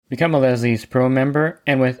Become a Leslie's Pro member,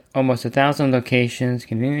 and with almost 1,000 locations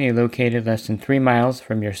conveniently located less than 3 miles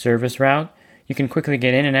from your service route, you can quickly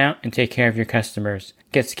get in and out and take care of your customers.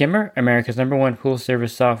 Get Skimmer, America's #1 pool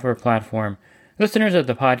service software platform. Listeners of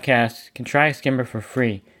the podcast can try Skimmer for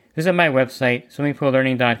free. Visit my website,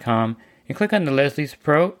 swimmingpoollearning.com, and click on the Leslie's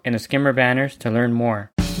Pro and the Skimmer banners to learn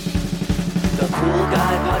more. The Pool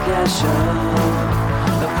Guy Podcast Show.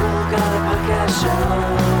 The Pool Guy Podcast Show.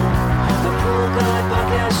 The Pool Guy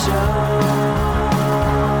Podcast Show.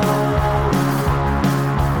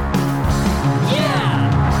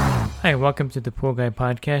 Yeah! Hi, welcome to the Pool Guy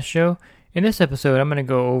Podcast Show. In this episode, I'm going to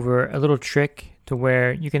go over a little trick to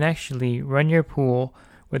where you can actually run your pool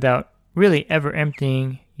without really ever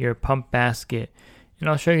emptying your pump basket. And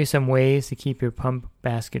I'll show you some ways to keep your pump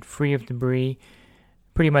basket free of debris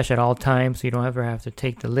pretty much at all times, so you don't ever have to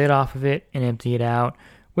take the lid off of it and empty it out,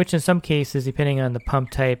 which in some cases, depending on the pump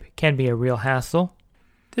type, can be a real hassle.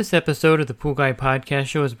 This episode of the Pool Guy Podcast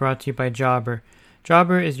Show is brought to you by Jobber.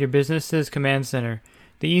 Jobber is your business's command center.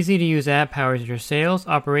 The easy-to-use app powers your sales,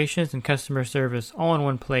 operations, and customer service all in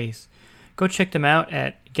one place. Go check them out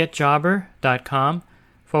at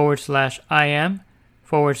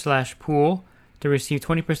getjobber.com/IM/pool to receive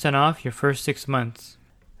 20% off your first 6 months.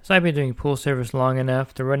 So I've been doing pool service long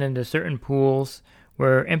enough to run into certain pools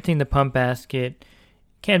where emptying the pump basket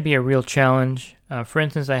can be a real challenge. For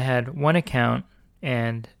instance, I had one account,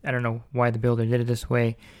 and I don't know why the builder did it this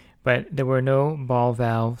way, but there were no ball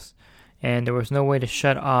valves, and there was no way to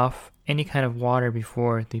shut off any kind of water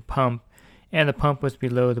before the pump, and the pump was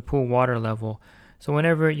below the pool water level. So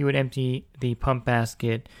whenever you would empty the pump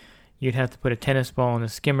basket, you'd have to put a tennis ball in the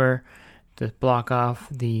skimmer to block off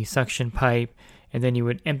the suction pipe, and then you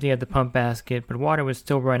would empty out the pump basket, but water would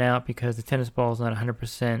still run out because the tennis ball is not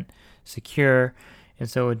 100% secure, and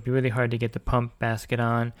so it would be really hard to get the pump basket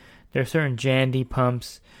on. There are certain Jandy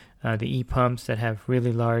pumps, the E-pumps, that have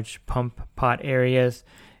really large pump pot areas,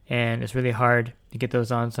 and it's really hard to get those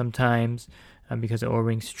on sometimes because the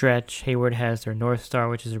O-ring stretch. Hayward has their North Star,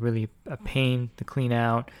 which is really a pain to clean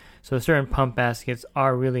out. So certain pump baskets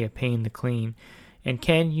are really a pain to clean. And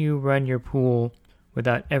can you run your pool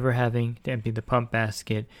without ever having to empty the pump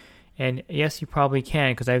basket? And yes, you probably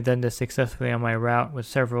can, because I've done this successfully on my route with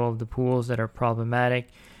several of the pools that are problematic.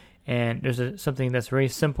 And there's something that's very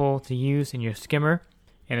simple to use in your skimmer,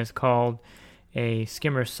 and it's called a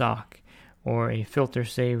skimmer sock, or a filter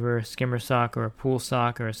saver skimmer sock, or a pool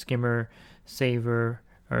sock, or a skimmer saver,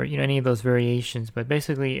 or any of those variations. But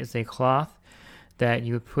basically, it's a cloth that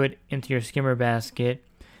you put into your skimmer basket,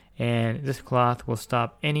 and this cloth will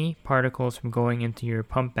stop any particles from going into your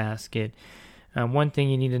pump basket. One thing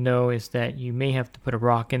you need to know is that you may have to put a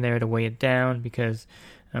rock in there to weigh it down, because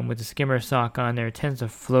with the skimmer sock on there, it tends to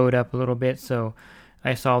float up a little bit. So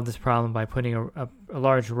I solved this problem by putting a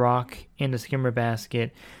large rock in the skimmer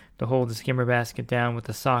basket to hold the skimmer basket down with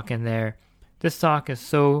the sock in there. This sock is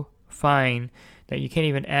so fine that you can't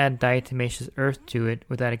even add diatomaceous earth to it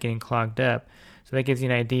without it getting clogged up. So that gives you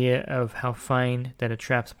an idea of how fine that it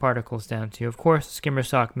traps particles down to. Of course, the skimmer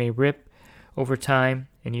sock may rip over time,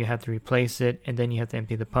 and you have to replace it, and then you have to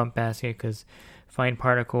empty the pump basket because fine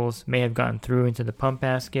particles may have gotten through into the pump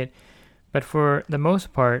basket. But for the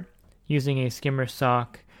most part, using a skimmer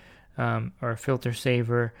sock or a filter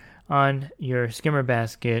saver on your skimmer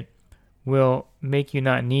basket will make you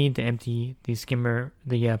not need to empty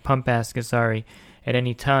the pump basket, at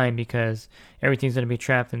any time, because everything's going to be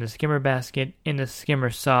trapped in the skimmer basket, in the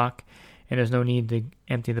skimmer sock, and there's no need to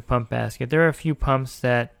empty the pump basket. There are a few pumps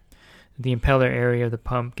that the impeller area of the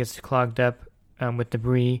pump gets clogged up with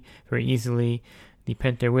debris very easily. The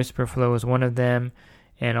Pentair Whisper Flow is one of them,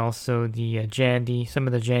 and also the Jandy. Some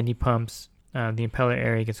of the Jandy pumps, the impeller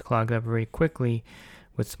area gets clogged up very quickly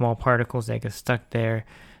with small particles that get stuck there.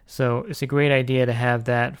 So it's a great idea to have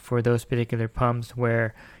that for those particular pumps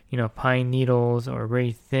where pine needles or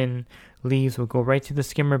very thin leaves will go right to the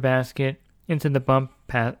skimmer basket, into the pump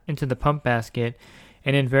basket,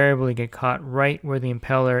 and invariably get caught right where the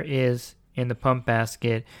impeller is in the pump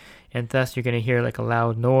basket, and thus you're going to hear like a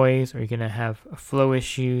loud noise, or you're going to have flow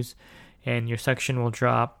issues, and your suction will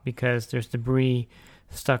drop because there's debris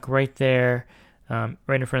stuck right there,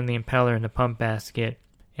 right in front of the impeller in the pump basket.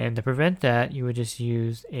 And to prevent that, you would just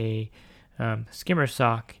use a skimmer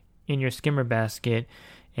sock in your skimmer basket,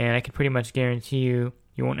 and I can pretty much guarantee you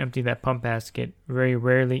won't empty that pump basket very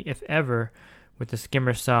rarely, if ever, with the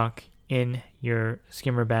skimmer sock in your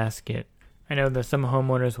skimmer basket. I know that some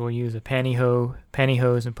homeowners will use a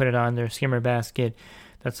pantyhose and put it on their skimmer basket.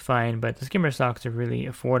 That's fine, but the skimmer socks are really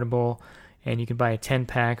affordable, and you can buy a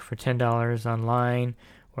 10-pack for $10 online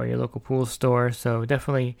or your local pool store. So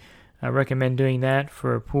definitely I recommend doing that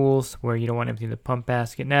for pools where you don't want to empty the pump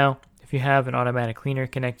basket. Now, if you have an automatic cleaner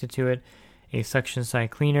connected to it, a suction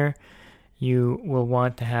side cleaner, you will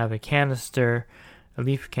want to have a canister, a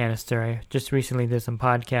leaf canister. I just recently did some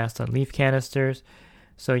podcasts on leaf canisters.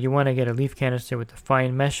 So you want to get a leaf canister with a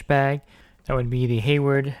fine mesh bag. That would be the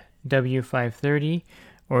Hayward W530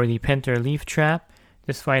 or the Penter leaf trap.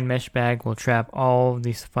 This fine mesh bag will trap all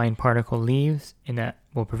these fine particle leaves, and that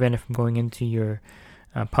will prevent it from going into your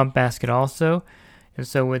pump basket also. And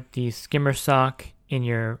so with the skimmer sock in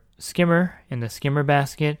your skimmer, in the skimmer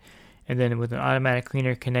basket, and then with an automatic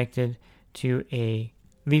cleaner connected to a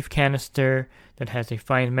leaf canister that has a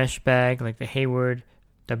fine mesh bag like the Hayward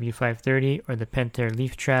W530 or the Penter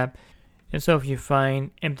leaf trap. And so if you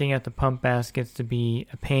find emptying out the pump baskets to be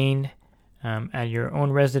a pain at your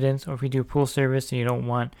own residence, or if you do pool service and you don't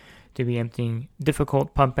want to be emptying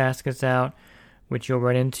difficult pump baskets out, which you'll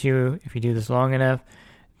run into if you do this long enough,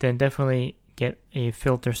 then definitely get a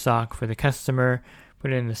filter sock for the customer,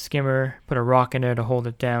 put it in the skimmer, put a rock in there to hold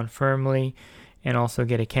it down firmly, and also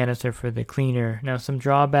get a canister for the cleaner. Now, some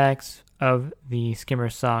drawbacks of the skimmer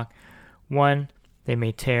sock. One, they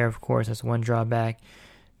may tear, of course, that's one drawback.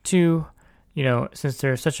 Two, since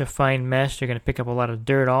they're such a fine mesh, they're going to pick up a lot of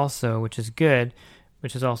dirt also, which is good,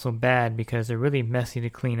 which is also bad because they're really messy to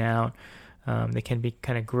clean out. They can be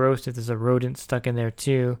kind of gross if there's a rodent stuck in there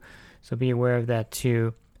too, so be aware of that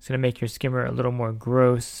too. It's going to make your skimmer a little more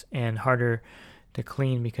gross and harder to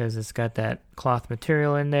clean because it's got that cloth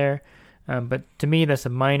material in there. But to me, that's a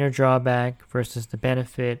minor drawback versus the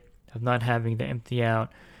benefit of not having to empty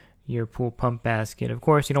out your pool pump basket. Of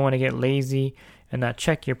course, you don't want to get lazy and not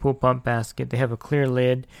check your pool pump basket. They have a clear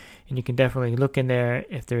lid, and you can definitely look in there.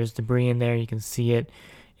 If there's debris in there, you can see it,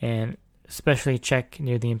 and especially check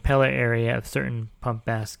near the impeller area of certain pump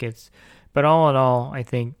baskets. But all in all, I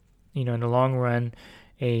think, in the long run,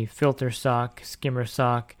 a filter sock, skimmer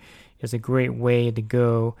sock is a great way to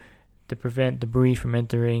go to prevent debris from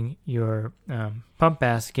entering your pump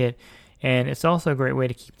basket. And it's also a great way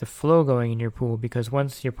to keep the flow going in your pool, because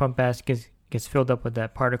once your pump basket gets filled up with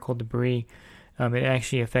that particle debris, it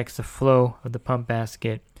actually affects the flow of the pump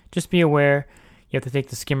basket. Just be aware, you have to take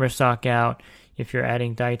the skimmer sock out if you're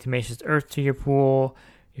adding diatomaceous earth to your pool,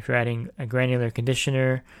 if you're adding a granular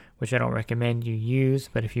conditioner, which I don't recommend you use,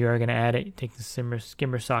 but if you are going to add it, take the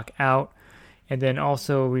skimmer sock out, and then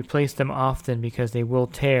also replace them often because they will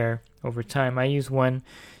tear over time. I used one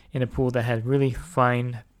in a pool that had really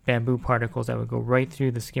fine bamboo particles that would go right through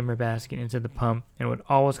the skimmer basket into the pump, and would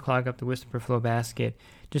always clog up the whisper flow basket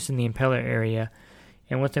just in the impeller area.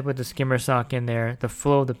 And once I put the skimmer sock in there, the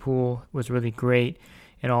flow of the pool was really great,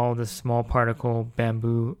 and all the small particle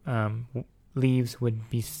bamboo leaves would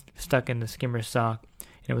be stuck in the skimmer sock,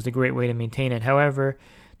 and it was a great way to maintain it. However,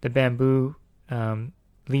 the bamboo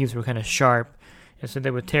leaves were kind of sharp, and so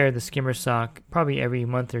they would tear the skimmer sock. Probably every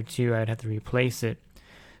month or two I'd have to replace it.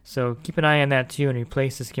 So keep an eye on that too, and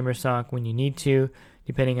replace the skimmer sock when you need to,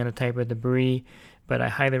 depending on the type of debris. But I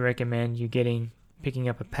highly recommend you picking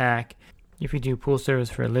up a pack. If you do pool service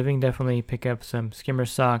for a living, definitely pick up some skimmer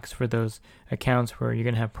socks for those accounts where you're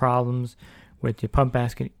going to have problems with your pump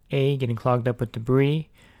basket, A, getting clogged up with debris,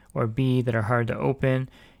 or B, that are hard to open,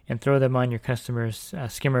 and throw them on your customers'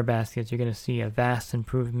 skimmer baskets. You're going to see a vast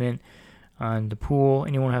improvement on the pool,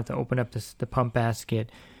 and you won't have to open up the pump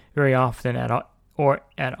basket very often at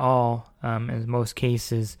all, in most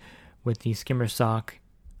cases, with the skimmer sock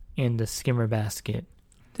in the skimmer basket.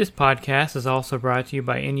 This podcast is also brought to you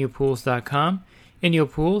by InyoPools.com. Inyo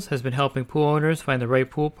Pools has been helping pool owners find the right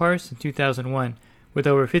pool parts since 2001. With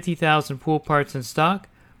over 50,000 pool parts in stock,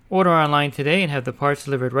 order online today and have the parts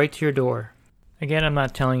delivered right to your door. Again, I'm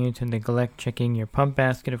not telling you to neglect checking your pump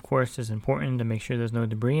basket. Of course, it's important to make sure there's no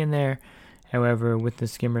debris in there. However, with the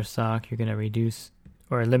skimmer sock, you're going to reduce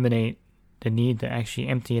or eliminate the need to actually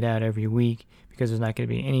empty it out every week, because there's not going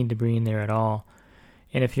to be any debris in there at all.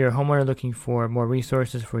 And if you're a homeowner looking for more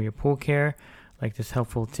resources for your pool care, like this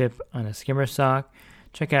helpful tip on a skimmer sock,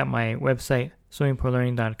 check out my website,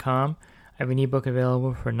 swimmingpoollearning.com. I have an ebook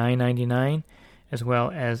available for $9.99, as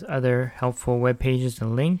well as other helpful web pages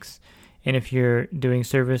and links. And if you're doing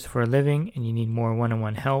service for a living and you need more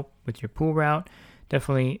one-on-one help with your pool route,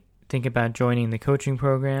 definitely think about joining the coaching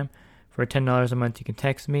program. For $10 a month, you can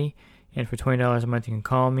text me, and for $20 a month, you can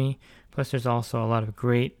call me. Plus, there's also a lot of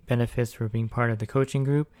great benefits for being part of the coaching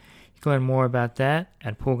group. You can learn more about that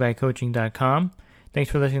at poolguycoaching.com.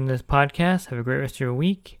 Thanks for listening to this podcast. Have a great rest of your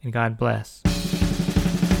week, and God bless. The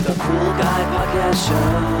Pool Guy Podcast Show.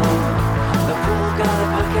 The Pool Guy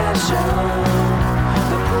Podcast Show.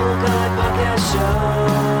 The Pool Guy Podcast Show.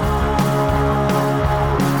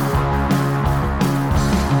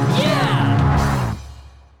 Yeah!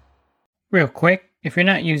 Real quick, if you're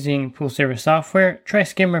not using pool service software, try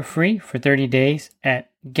Skimmer free for 30 days at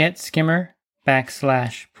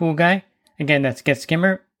getskimmer.com/poolguy. Again, that's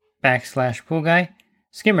getskimmer.com/poolguy.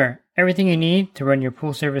 Skimmer, everything you need to run your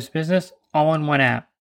pool service business all in one app.